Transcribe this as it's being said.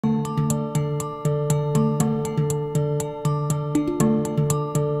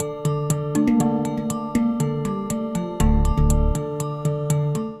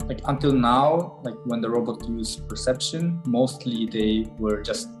until now, like when the robot used perception, mostly they were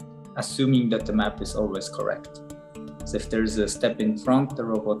just assuming that the map is always correct. So if there's a step in front, the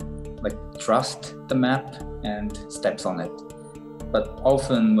robot like trusts the map and steps on it. But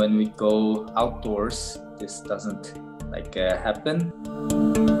often when we go outdoors, this doesn't happen.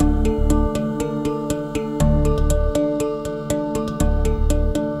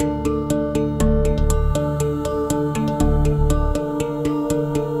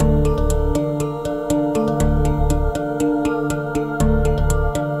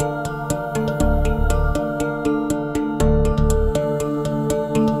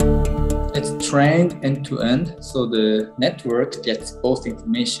 It's trained end-to-end, so the network gets both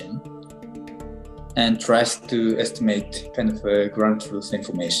information and tries to estimate kind of a ground truth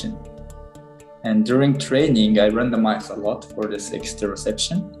information. And during training, I randomized a lot for this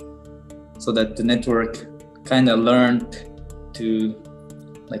exteroception, so that the network kind of learned to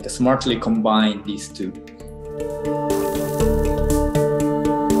smartly combine these two.